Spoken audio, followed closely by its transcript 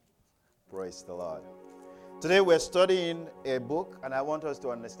Praise the Lord. Today we're studying a book, and I want us to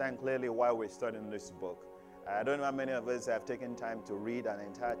understand clearly why we're studying this book. I don't know how many of us have taken time to read an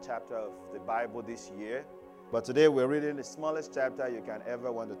entire chapter of the Bible this year, but today we're reading the smallest chapter you can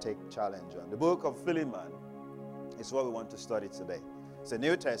ever want to take challenge on. The Book of Philemon is what we want to study today. It's a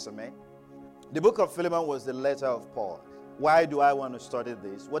New Testament. The Book of Philemon was the letter of Paul. Why do I want to study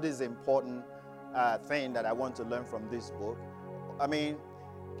this? What is the important thing that I want to learn from this book? I mean,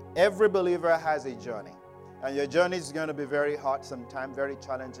 every believer has a journey, and your journey is going to be very hard sometimes, very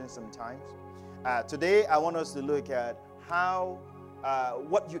challenging sometimes. Today, I want us to look at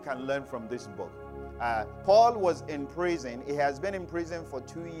what you can learn from this book. Paul was in prison. He has been in prison for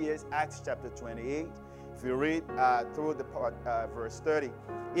 2 years, Acts chapter 28. If you read through the verse 30,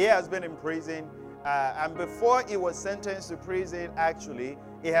 he has been in prison. And before he was sentenced to prison, actually,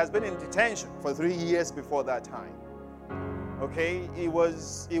 he has been in detention for 3 years before that time. Okay, he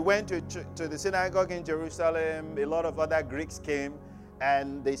went to the synagogue in Jerusalem. A lot of other Greeks came,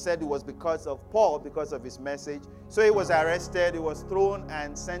 and they said it was because of Paul, because of his message. So he was arrested, he was thrown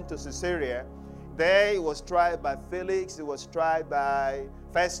and sent to Caesarea. There he was tried by Felix, he was tried by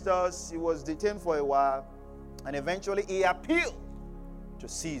Festus, he was detained for a while, and eventually he appealed to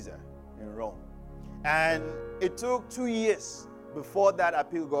Caesar in Rome. And it took 2 years before that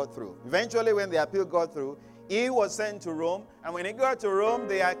appeal got through. Eventually, when the appeal got through, he was sent to Rome, and when he got to Rome,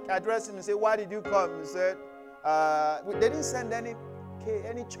 they addressed him and said, "Why did you come?" He said, "They didn't send any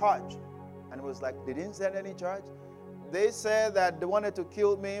charge." And it was like, "They didn't send any charge?" They said that they wanted to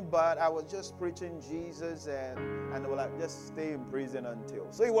kill me, but I was just preaching Jesus, and they were like, "Just stay in prison until."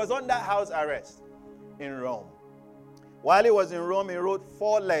 So he was under house arrest in Rome. While he was in Rome, he wrote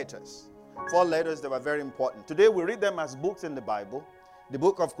 4 letters. 4 letters that were very important. Today we read them as books in the Bible. The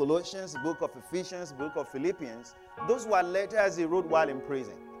book of Colossians, the book of Ephesians, the book of Philippians. Those were letters he wrote while in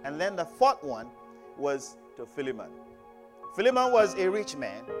prison. And then the 4th one was to Philemon. Philemon was a rich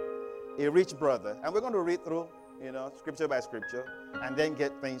man, a rich brother. And we're going to read through, scripture by scripture, and then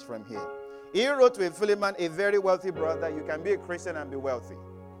get things from here. He wrote to Philemon, a very wealthy brother. You can be a Christian and be wealthy.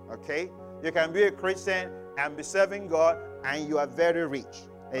 Okay? You can be a Christian and be serving God, and you are very rich.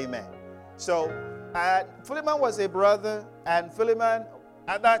 Amen. So, Philemon was a brother, and Philemon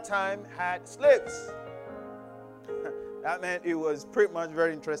at that time had slaves. That meant he was pretty much a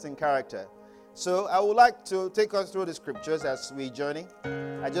very interesting character. So I would like to take us through the scriptures as we journey.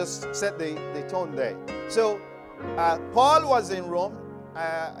 I just set the tone there. So Paul was in Rome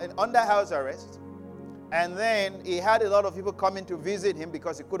under house arrest, and then he had a lot of people coming to visit him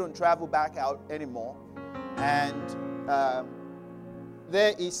because he couldn't travel back out anymore. And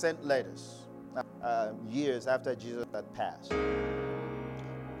there he sent letters years after Jesus had passed.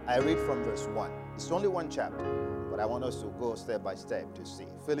 I read from verse 1. It's only one chapter, but I want us to go step by step to see.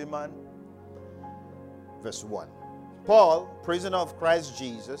 Philemon, verse 1. Paul, prisoner of Christ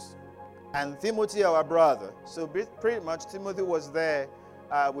Jesus, and Timothy, our brother. So pretty much Timothy was there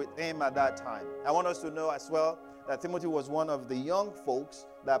with him at that time. I want us to know as well that Timothy was one of the young folks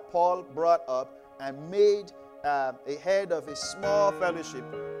that Paul brought up and made a head of a small fellowship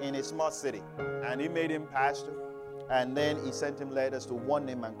in a small city. And he made him pastor. And then he sent him letters to warn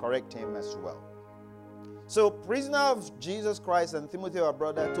him and correct him as well. So, prisoner of Jesus Christ and Timothy, our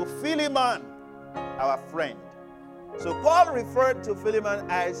brother, to Philemon, our friend. So, Paul referred to Philemon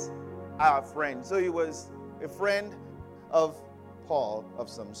as our friend. So, he was a friend of Paul of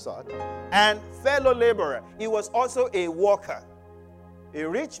some sort. And fellow laborer. He was also a worker. A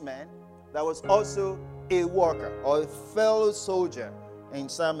rich man that was also a worker or a fellow soldier in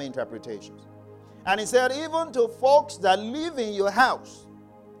some interpretations. And he said, even to folks that live in your house,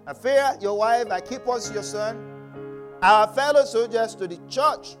 Aphia, your wife, Archippus, your son, our fellow soldiers to the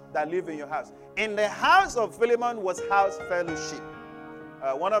church that live in your house. In the house of Philemon was house fellowship.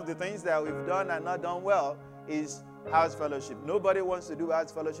 One of the things that we've done and not done well is house fellowship. Nobody wants to do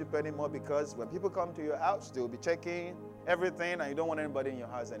house fellowship anymore because when people come to your house, they'll be checking everything and you don't want anybody in your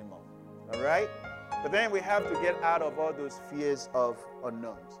house anymore. All right? But then we have to get out of all those fears of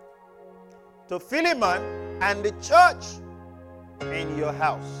unknowns. To Philemon and the church in your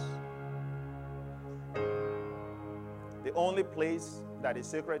house. The only place that is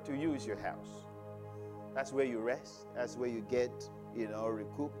sacred to you is your house. That's where you rest. That's where you get,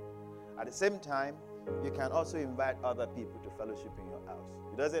 recoup. At the same time, you can also invite other people to fellowship in your house.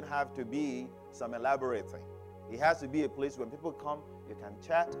 It doesn't have to be some elaborate thing. It has to be a place when people come, you can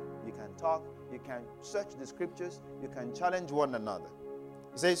chat, you can talk, you can search the scriptures, you can challenge one another.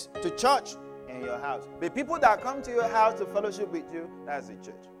 It says, to church in your house. The people that come to your house to fellowship with you, that's the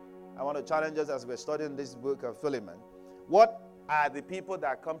church. I want to challenge us as we're studying this book of Philemon. What are the people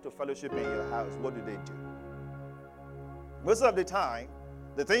that come to fellowship in your house, what do? Most of the time,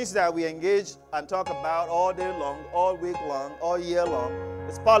 the things that we engage and talk about all day long, all week long, all year long,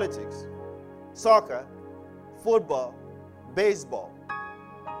 is politics, soccer, football, baseball.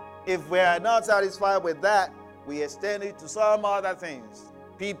 If we are not satisfied with that, we extend it to some other things.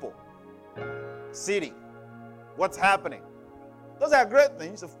 People, city, what's happening. Those are great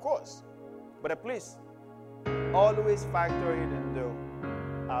things, of course. But please, always factor it into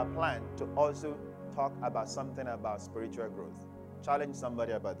our plan to also talk about something about spiritual growth. Challenge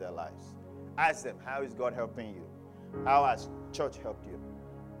somebody about their lives. Ask them, how is God helping you? How has church helped you?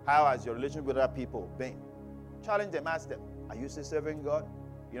 How has your relationship with other people been? Challenge them, ask them, are you still serving God?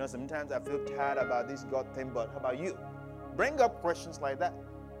 You know, sometimes I feel tired about this God thing, but how about you? Bring up questions like that.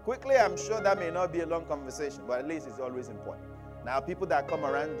 Quickly, I'm sure that may not be a long conversation, but at least it's always important. Now, people that come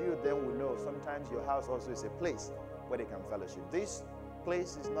around you, then will know sometimes your house also is a place where they can fellowship. This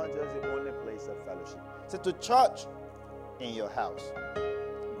place is not just the only place of fellowship. So to church in your house.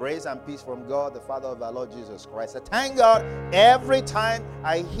 Grace and peace from God, the Father of our Lord Jesus Christ. I thank God every time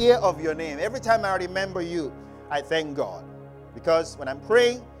I hear of your name. Every time I remember you, I thank God. Because when I'm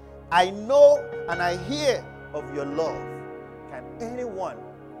praying, I know and I hear of your love. Can anyone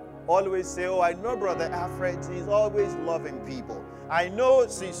always say, oh, I know Brother Alfred, he's always loving people. I know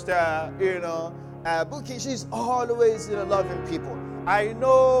Sister, Buki, she's always, loving people. I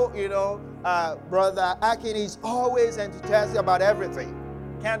know, Brother Akin is always enthusiastic about everything.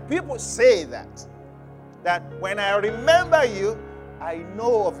 Can people say that? That when I remember you, I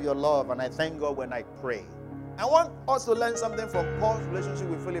know of your love and I thank God when I pray. I want us to learn something from Paul's relationship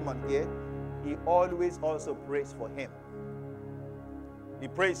with Philemon here. He always also prays for him. He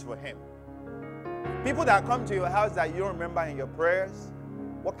prays for him. People that come to your house that you don't remember in your prayers,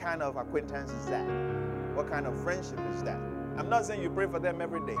 what kind of acquaintance is that? What kind of friendship is that? I'm not saying you pray for them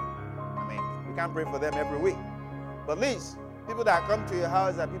every day. I mean, you can't pray for them every week. But at least, people that come to your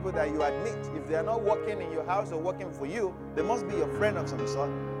house are people that you admit, if they are not working in your house or working for you, they must be your friend of some sort.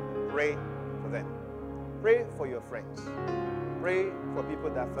 Pray for them. Pray for your friends. Pray for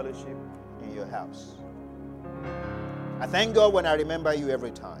people that fellowship in your house. I thank God when I remember you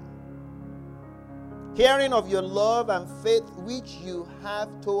every time. Hearing of your love and faith which you have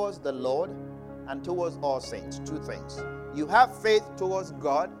towards the Lord and towards all saints. Two things. You have faith towards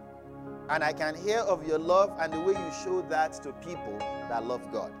God, and I can hear of your love and the way you show that to people that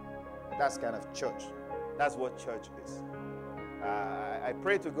love God. That's kind of church. That's what church is. I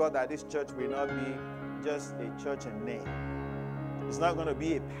pray to God that this church will not be just a church in name. It's not going to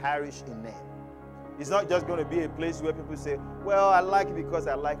be a parish in name. It's not just going to be a place where people say, well, I like it because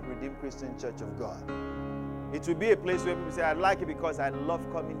I like Redeemed Christian Church of God. It will be a place where people say, I like it because I love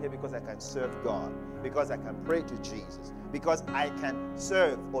coming here because I can serve God, because I can pray to Jesus, because I can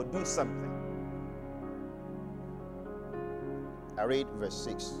serve or do something. I read verse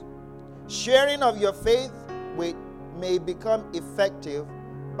 6. Sharing of your faith may become effective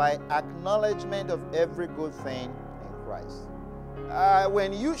by acknowledgement of every good thing in Christ.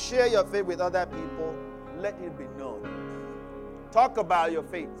 When you share your faith with other people, let it be known. Talk about your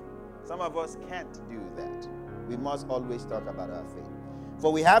faith. Some of us can't do that. We must always talk about our faith.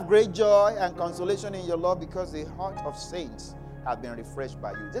 For we have great joy and consolation in your love because the heart of saints have been refreshed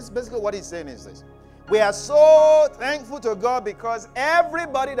by you. This is basically what he's saying is this. We are so thankful to God because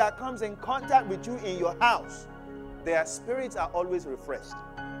everybody that comes in contact with you in your house, their spirits are always refreshed.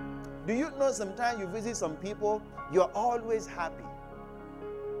 Do you know sometimes you visit some people, you're always happy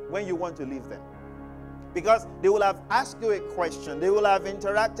when you want to leave them? Because they will have asked you a question, they will have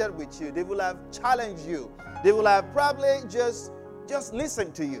interacted with you, they will have challenged you, they will have probably just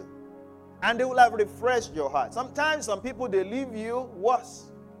listened to you, and they will have refreshed your heart. Sometimes some people, they leave you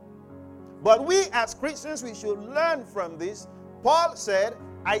worse. But we as Christians, we should learn from this. Paul said,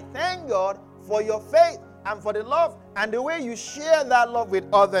 I thank God for your faith and for the love and the way you share that love with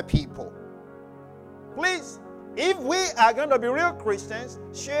other people. Please, if we are going to be real Christians,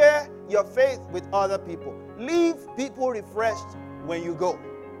 share your faith with other people. Leave people refreshed when you go.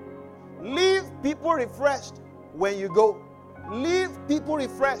 Leave people refreshed when you go. Leave people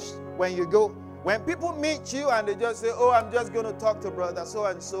refreshed when you go. When people meet you and they just say, oh, I'm just going to talk to brother so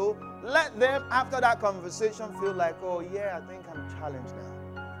and so, let them, after that conversation, feel like, oh, yeah, I think I'm challenged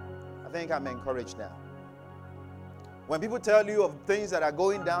now. I think I'm encouraged now. When people tell you of things that are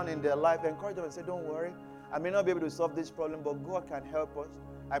going down in their life, encourage them and say, don't worry. I may not be able to solve this problem, but God can help us.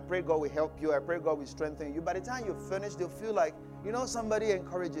 I pray God will help you. I pray God will strengthen you. By the time you finish, they'll feel like, somebody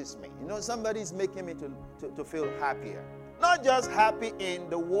encourages me. Somebody's making me to feel happier. Not just happy in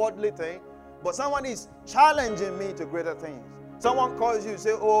the worldly thing, but someone is challenging me to greater things. Someone calls you,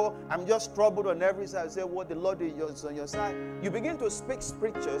 say, oh, I'm just troubled on every side. Say, well, the Lord is on your side. You begin to speak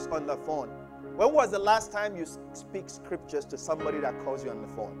scriptures on the phone. When was the last time you speak scriptures to somebody that calls you on the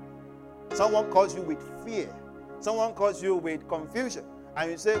phone? Someone calls you with fear. Someone calls you with confusion.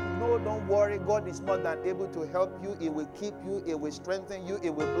 And you say, no, don't worry. God is more than able to help you. He will keep you. He will strengthen you. He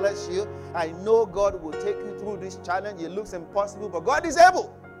will bless you. I know God will take you through this challenge. It looks impossible, but God is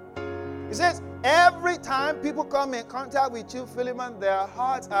able. He says, every time people come in contact with you, Philemon, their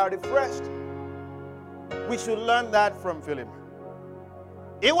hearts are refreshed. We should learn that from Philemon.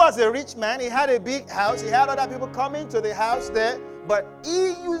 He was a rich man. He had a big house. He had other people coming to the house there, but he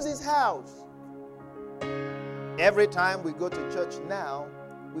used his house. Every time we go to church now,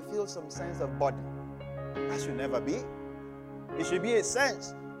 we feel some sense of burden. That should never be. It should be a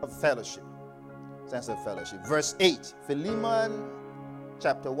sense of fellowship. Sense of fellowship. Verse 8. Philemon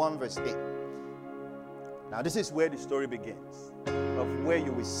chapter 1 verse 8. Now this is where the story begins, of where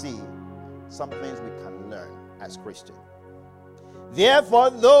you will see some things we can learn as Christians. Therefore,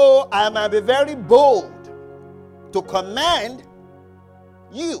 though I might be very bold to command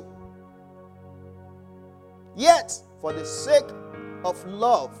you, yet for the sake of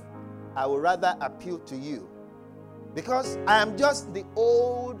love, I would rather appeal to you, because I am just the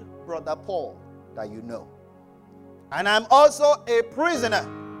old brother Paul that you know. And I'm also a prisoner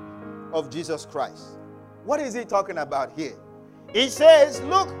of Jesus Christ. What is he talking about here? He says,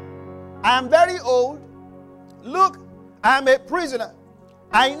 look, I am very old. Look, I am a prisoner.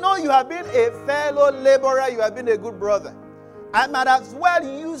 I know you have been a fellow laborer. You have been a good brother. I might as well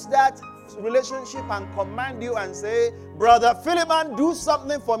use that relationship and command you and say, Brother Philemon, do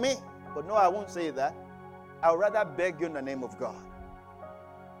something for me. But no, I won't say that. I would rather beg you in the name of God.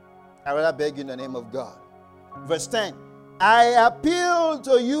 I would rather beg you in the name of God. Verse 10. I appeal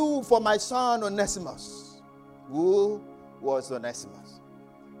to you for my son Onesimus. Who was Onesimus?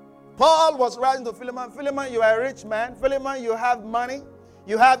 Paul was writing to Philemon. Philemon, you are a rich man. Philemon, you have money.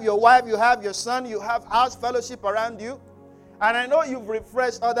 You have your wife. You have your son. You have house fellowship around you. And I know you've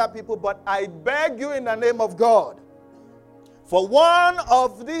refreshed other people, but I beg you in the name of God, for one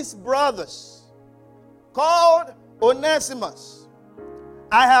of these brothers called Onesimus,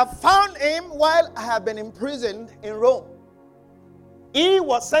 I have found him while I have been imprisoned in Rome. He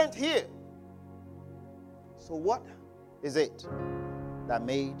was sent here. So what is it that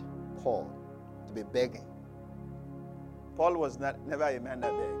made Paul to be begging? Paul was never a man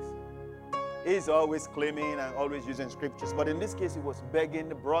that begs. He's always claiming and always using scriptures. But in this case, he was begging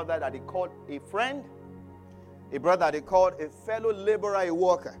the brother that he called a friend, a brother that he called a fellow laborer, a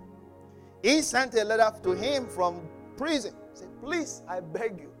worker. He sent a letter to him from prison. He said, please, I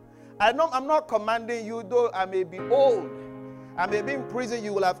beg you. I'm not commanding you, though I may be old. I may be in prison.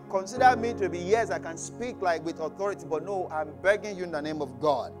 You will have considered me to be, yes, I can speak like with authority. But no, I'm begging you in the name of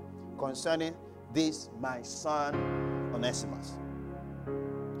God concerning this, my son, Onesimus.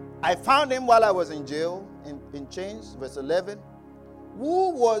 I found him while I was in jail, in chains, verse 11, who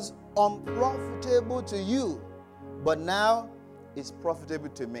was unprofitable to you, but now is profitable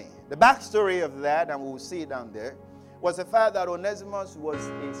to me. The backstory of that, and we'll see it down there, was the fact that Onesimus was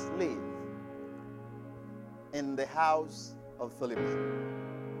a slave in the house of Philemon.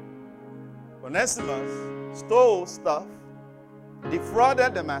 Onesimus stole stuff,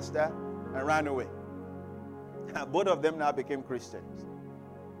 defrauded the master, and ran away. Both of them now became Christians.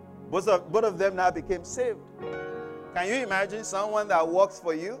 Both of them now became saved. Can you imagine someone that works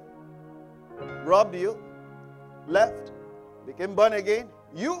for you, robbed you, left, became born again,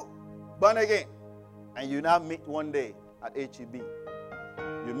 you born again, and you now meet one day at HEB.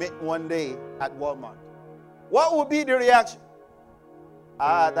 You meet one day at Walmart. What would be the reaction?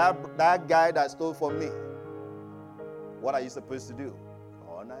 That guy that stole from me. What are you supposed to do?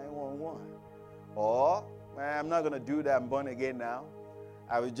 Call 911. Or, I'm not going to do that. I'm born again now.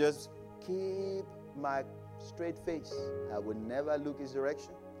 I will just keep my straight face. I will never look his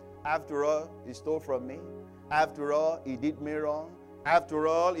direction. After all, he stole from me. After all, he did me wrong. After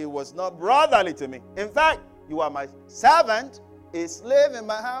all, he was not brotherly to me. In fact, you are my servant, a slave in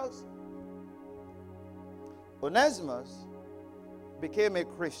my house. Onesimus became a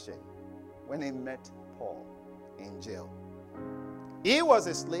Christian when he met Paul in jail. He was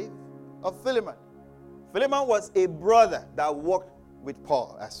a slave of Philemon. Philemon was a brother that worked with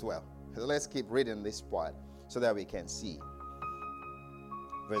Paul as well. So let's keep reading this part so that we can see.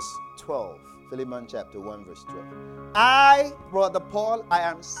 Verse 12. Philemon chapter 1 verse 12. I, brother Paul, I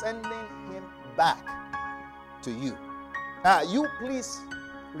am sending him back to you. You please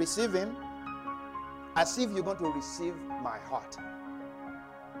receive him as if you're going to receive my heart.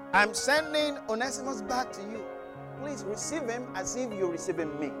 I'm sending Onesimus back to you. please receive him as if you're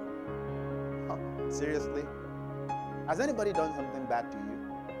receiving me. Huh, seriously? Has anybody done something bad to you?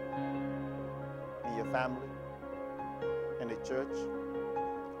 In your family? In the church?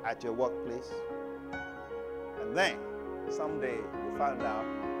 At your workplace? And then, someday, you find out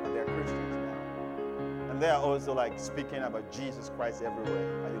that they're Christians now. And they're also like speaking about Jesus Christ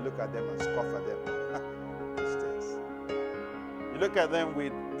everywhere. And you look at them and scoff at them. Christians. You look at them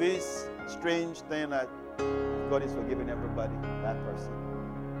with this strange thing that God is forgiving everybody, that person.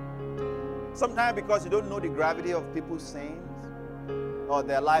 Sometimes because you don't know the gravity of people's sins or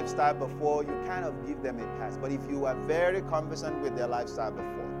their lifestyle before, you kind of give them a pass. But if you are very conversant with their lifestyle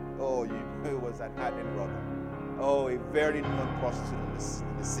before, oh, you know it was an hardened brother. Oh, a very known prostitute in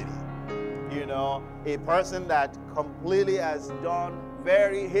the city. You know, a person that completely has done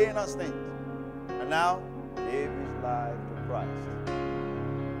very heinous things. And now, gave his life to Christ.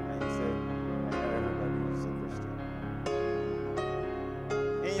 And he said, and now everybody is a Christian.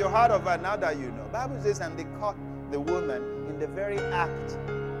 In your heart of heart, now that you know, the Bible says, and they caught the woman in the very act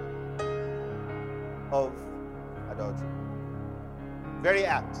of adultery. Very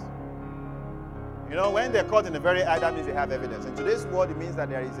act. You know, when they're caught in the very act, that means they have evidence. In today's world, it means that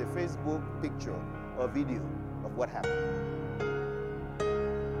there is a Facebook picture or video of what happened.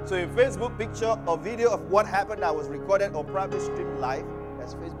 So a Facebook picture or video of what happened that was recorded or probably streamed live,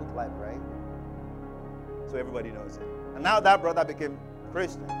 that's Facebook Live, right? So everybody knows it. And now that brother became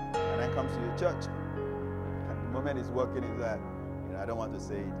Christian and then comes to your church. And the moment he's walking is that, you know, I don't want to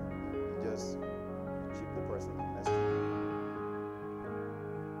say it. You just keep the person next to you.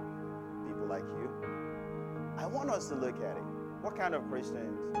 People like you. I want us to look at it. What kind of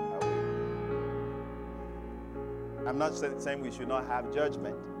Christians are we? I'm not saying we should not have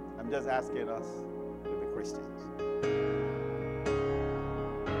judgment. I'm just asking us to be Christians.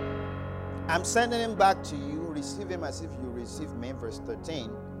 I'm sending him back to you. Receive him as if you receive me. Verse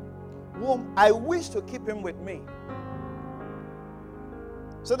 13. Whom I wish to keep him with me,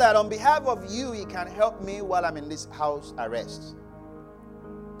 so that on behalf of you, he can help me while I'm in this house arrest.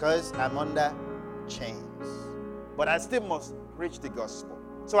 Because I'm under chains. But I still must preach the gospel.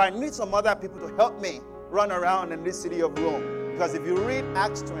 So I need some other people to help me run around in this city of Rome. Because if you read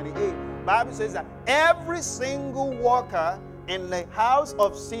Acts 28, the Bible says that every single worker in the house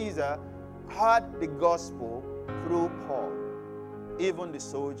of Caesar heard the gospel through Paul. Even the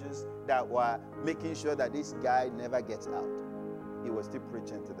soldiers that were making sure that this guy never gets out. He was still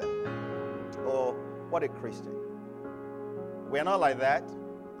preaching to them. Oh, what a Christian. We're not like that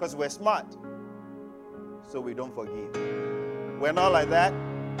because we're smart. So we don't forgive. We're not like that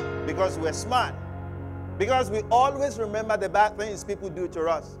because we're smart. Because we always remember the bad things people do to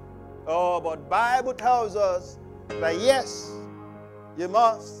us. Oh, but Bible tells us that yes, you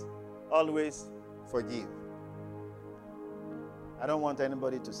must always forgive. I don't want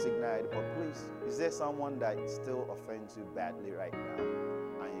anybody to signal it, but please, is there someone that still offends you badly right now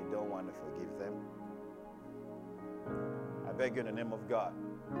and you don't want to forgive them? I beg you in the name of God,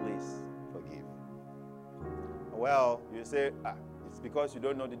 please forgive. Well, you say, it's because you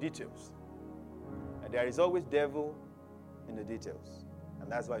don't know the details. And there is always devil in the details.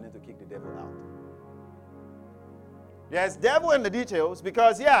 And that's why you need to kick the devil out. There's devil in the details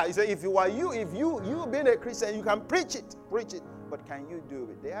because, you say, if you being a Christian, you can preach it. But can you do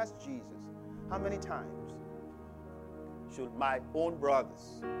it? They asked Jesus, how many times should my own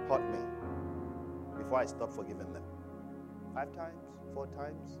brothers hurt me before I stop forgiving them? 5 times? 4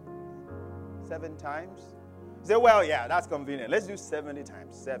 times? 7 times? You say, well, that's convenient. Let's do 70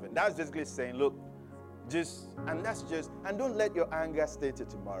 times 7. That's basically saying, look, and don't let your anger stay till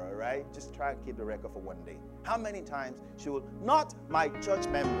tomorrow, right? Just try and keep the record for one day. How many times should not my church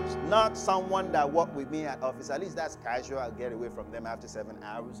members, not someone that work with me at office, at least that's casual, I'll get away from them after 7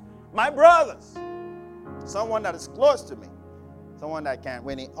 hours. My brothers, someone that is close to me, someone that can,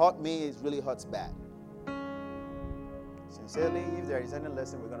 when he hurt me, it really hurts bad. Sincerely, if there is any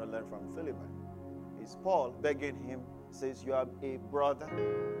lesson we're going to learn from Philemon, it's Paul begging him, says, you are a brother,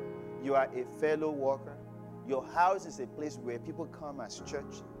 you are a fellow worker. Your house is a place where people come as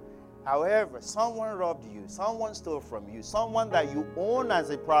church. However, someone robbed you, someone stole from you, someone that you own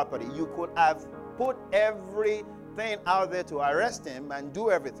as a property. You could have put everything out there to arrest him and do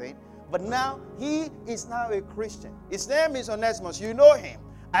everything. But now, he is now a Christian. His name is Onesimus. You know him.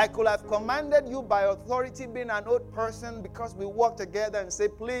 I could have commanded you by authority, being an old person, because we work together, and say,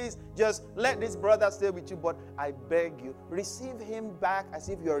 please, just let this brother stay with you. But I beg you, receive him back as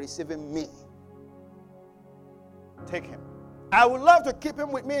if you're receiving me. Take him. I would love to keep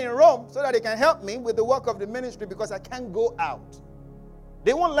him with me in Rome so that he can help me with the work of the ministry because I can't go out.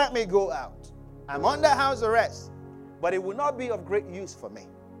 They won't let me go out. I'm under house arrest. But it will not be of great use for me.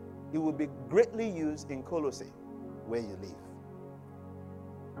 It will be greatly used in Colossae, where you live.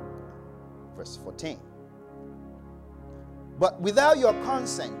 Verse 14. But without your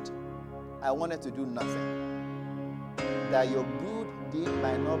consent, I wanted to do nothing, that your good deed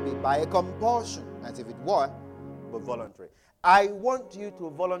might not be by a compulsion, as if it were, but voluntary. I want you to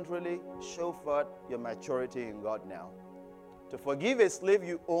voluntarily show forth your maturity in God now. To forgive a slave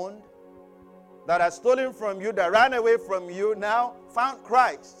you owned, that has stolen from you, that ran away from you, now found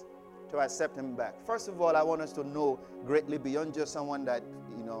Christ, to accept him back. First of all, I want us to know greatly beyond just someone that,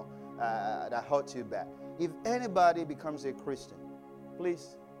 that hurts you back. If anybody becomes a Christian,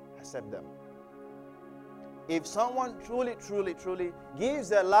 please accept them. If someone truly, truly, truly gives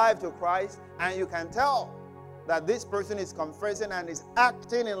their life to Christ, and you can tell that this person is confessing and is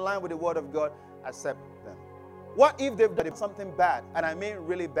acting in line with the Word of God, accept them. What if they've done something bad? And I mean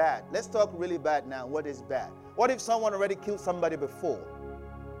really bad. Let's talk really bad now. What is bad? What if someone already killed somebody before?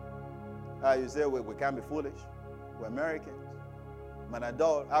 You say, we can't be foolish. We're Americans. I'm an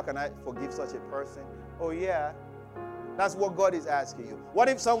adult. How can I forgive such a person? Oh, yeah. That's what God is asking you. What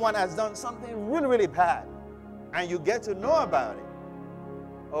if someone has done something really, really bad and you get to know about it?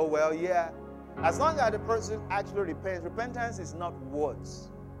 Oh, well, yeah. As long as the person actually repents, repentance is not words.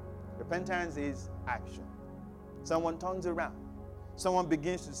 Repentance is action. Someone turns around. Someone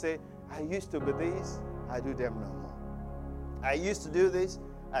begins to say, I used to be this, I do them no more. I used to do this,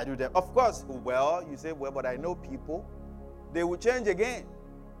 I do them. Of course, well, you say, well, but I know people. They will change again.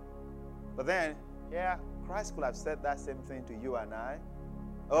 But then, yeah, Christ could have said that same thing to you and I.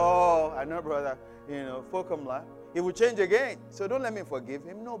 Oh, I know, brother, Fokumla. He will change again. So don't let me forgive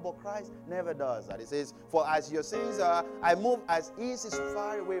him. No, but Christ never does that. He says, for as your sins are, I move as east is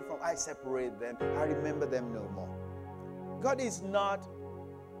far away from, I separate them. I remember them no more. God is not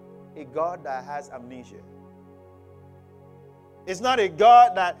a God that has amnesia. It's not a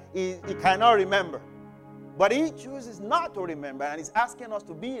God that he cannot remember. But he chooses not to remember, and he's asking us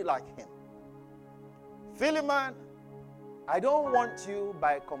to be like him. Philemon, I don't want you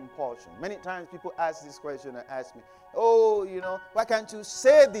by compulsion. Many times people ask this question and ask me, oh, why can't you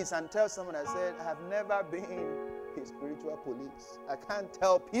say this and tell someone? I said, I have never been a spiritual police. I can't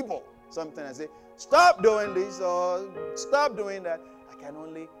tell people something and say, stop doing this or stop doing that. I can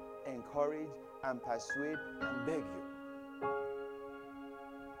only encourage and persuade and beg you.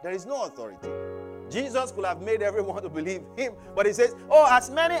 There is no authority. Jesus could have made everyone to believe him, but he says, oh,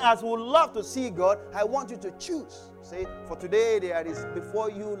 as many as would love to see God, I want you to choose. Say, for today there is before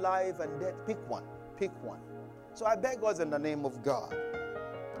you life and death. Pick one. Pick one. So I beg us in the name of God.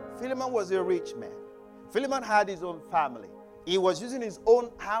 Philemon was a rich man. Philemon had his own family. He was using his own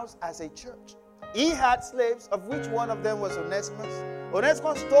house as a church. He had slaves, of which one of them was Onesimus.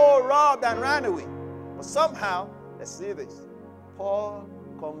 Onesimus stole, robbed, and ran away. But somehow, let's see this. Paul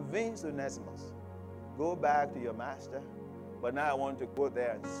convinced Onesimus, go back to your master, but now I want to go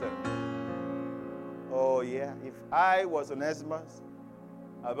there and serve. Oh yeah, if I was Onesimus,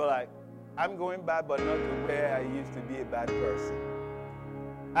 I'd be like, I'm going back, but not to where I used to be a bad person.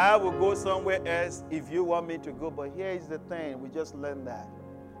 I will go somewhere else if you want me to go, but here is the thing, we just learned that.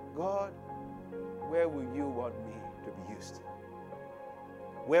 God, where will you want me to be used?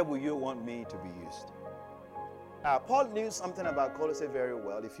 Where will you want me to be used? Paul knew something about Colossae very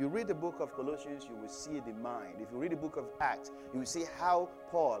well. If you read the book of Colossians, you will see the mind. If you read the book of Acts, you will see how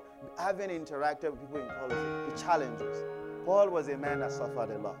Paul, having interacted with people in Colossae, he challenges. Paul was a man that suffered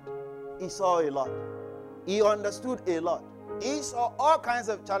a lot. He saw a lot. He understood a lot. He saw all kinds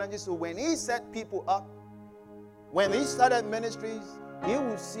of challenges. So when he set people up, when he started ministries, he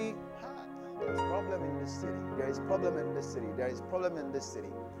would see, there is problem in this city. There is problem in this city. There is problem in this city.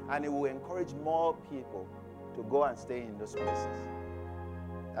 And he will encourage more people to go and stay in those places.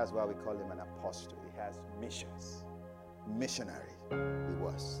 That's why we call him an apostle. He has missions. Missionary he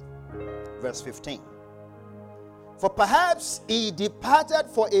was. Verse 15. For perhaps he departed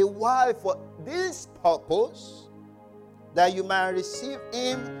for a while for this purpose, that you might receive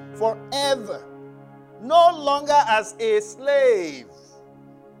him forever, no longer as a slave,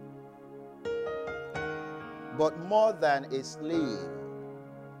 but more than a slave,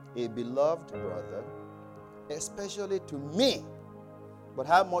 a beloved brother, especially to me, but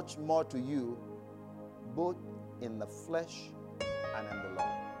how much more to you, both in the flesh and in the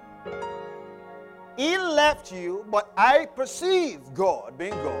Lord. He left you, but I perceive God,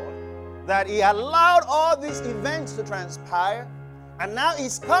 being God, that he allowed all these events to transpire, and now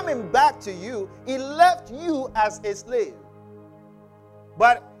he's coming back to you. He left you as a slave,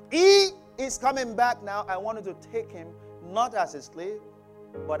 but he is coming back now. I wanted to take him not as a slave,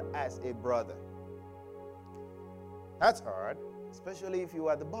 but as a brother. That's hard, especially if you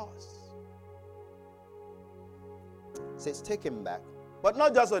are the boss. It says, take him back. But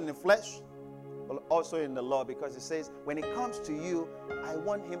not just in the flesh, but also in the law, because it says, when it comes to you, I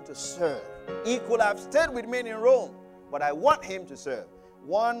want him to serve. He could have stayed with me in Rome, but I want him to serve.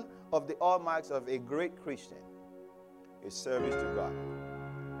 One of the hallmarks of a great Christian is service to God.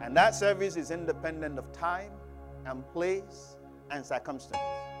 And that service is independent of time and place and circumstance.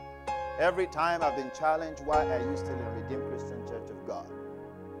 Every time I've been challenged, why are you still in Redeemed Christian Church of God?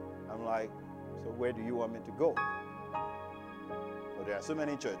 I'm like, so where do you want me to go? Well, there are so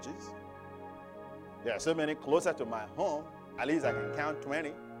many churches. There are so many closer to my home. At least I can count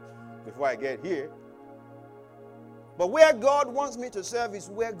 20 before I get here. But where God wants me to serve is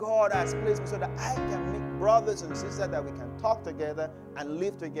where God has placed me so that I can meet brothers and sisters, that we can talk together and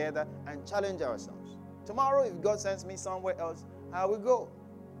live together and challenge ourselves. Tomorrow, if God sends me somewhere else, I will go.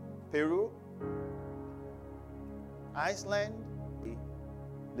 Peru, Iceland,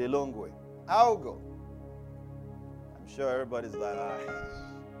 the long way. I'll go. I'm sure everybody's like,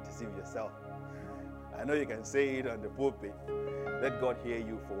 deceive yourself. I know you can say it on the pulpit. Let God hear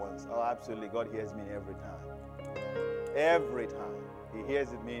you for once. Oh, absolutely. God hears me every time. Every time. He hears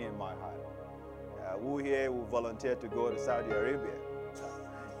me in my heart. Who here will volunteer to go to Saudi Arabia?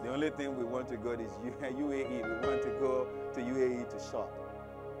 The only thing we want to go is UAE. We want to go to UAE to shop,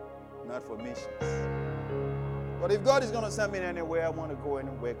 not for missions. But if God is going to send me anywhere, I want to go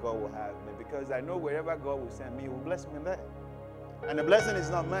anywhere God will have me, because I know wherever God will send me, He will bless me there. And the blessing is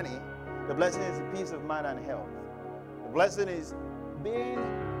not money. The blessing is the peace of mind and health. The blessing is being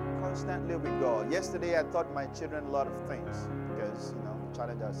constantly with God. Yesterday, I taught my children a lot of things because, we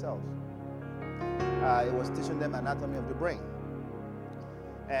challenge ourselves. It was teaching them anatomy of the brain.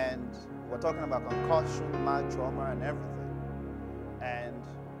 And we're talking about concussion, mild trauma, and everything. And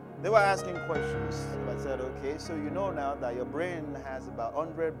they were asking questions. I said, okay, so you know now that your brain has about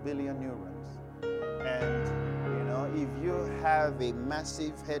 100 billion neurons. And, if you have a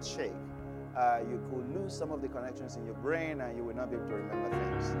massive head shake, you could lose some of the connections in your brain and you will not be able to remember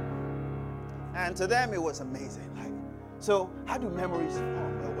things. And to them, it was amazing. So how do memories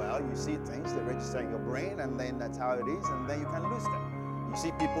form? Well, you see things that register in your brain, and then that's how it is, and then you can lose them. You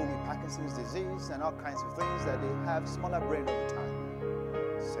see people with Parkinson's disease and all kinds of things that they have smaller brain over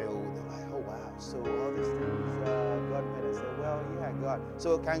time. So they're like, oh wow, so all these things God made. I said, well, yeah, God.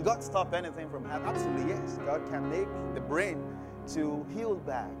 So can God stop anything from happening? Absolutely, yes. God can make the brain to heal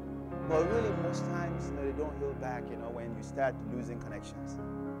back. But really, most times, they don't heal back, when you start losing connections.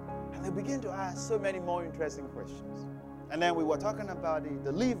 And they begin to ask so many more interesting questions. And then we were talking about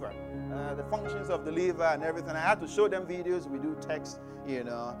the liver, the functions of the liver and everything. I had to show them videos. We do text, we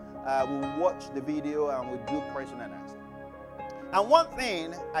watch the video and we do question and answer. And one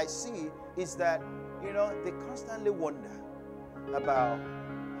thing I see is that, they constantly wonder about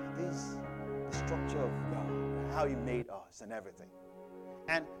the structure of God, how He made us and everything.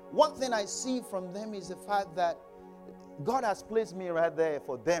 And one thing I see from them is the fact that God has placed me right there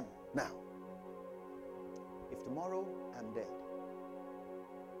for them now. If tomorrow I'm dead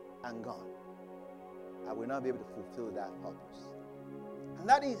and gone, I will not be able to fulfill that purpose. And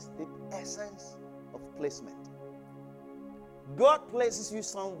that is the essence of placement. God places you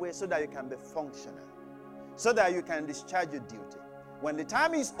somewhere so that you can be functional, so that you can discharge your duty. When the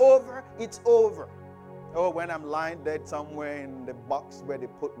time is over, it's over. Oh, when I'm lying dead somewhere in the box where they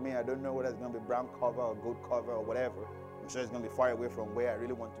put me, I don't know whether it's going to be brown cover or gold cover or whatever. I'm sure it's going to be far away from where I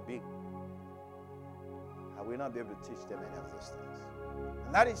really want to be. I will not be able to teach them any of those things.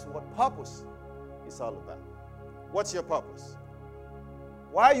 And that is what purpose is all about. What's your purpose?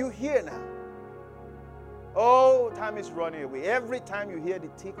 Why are you here now? Oh, time is running away. Every time you hear the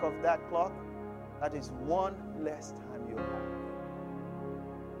tick of that clock, that is one less time you have.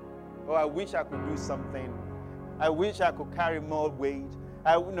 Oh, I wish I could do something. I wish I could carry more weight.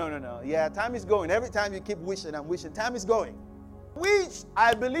 No. Yeah, time is going. Every time you keep wishing and wishing, time is going. Which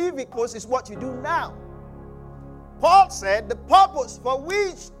I believe, because it's what you do now. Paul said, the purpose for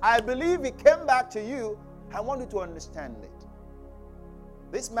which I believe He came back to you, I want you to understand it.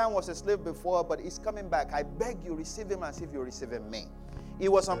 This man was a slave before, but he's coming back. I beg you, receive him as if you're receiving me. He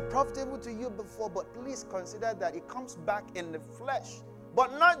was unprofitable to you before, but please consider that he comes back in the flesh.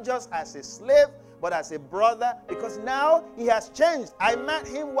 But not just as a slave, but as a brother, because now he has changed. I met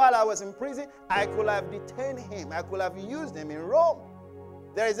him while I was in prison. I could have detained him. I could have used him in Rome.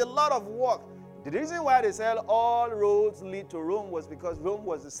 There is a lot of work. The reason why they said all roads lead to Rome was because Rome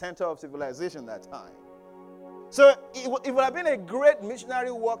was the center of civilization at that time. So it would have been a great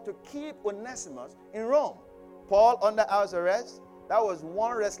missionary work to keep Onesimus in Rome. Paul under house arrest, that was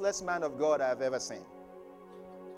one restless man of God I've ever seen.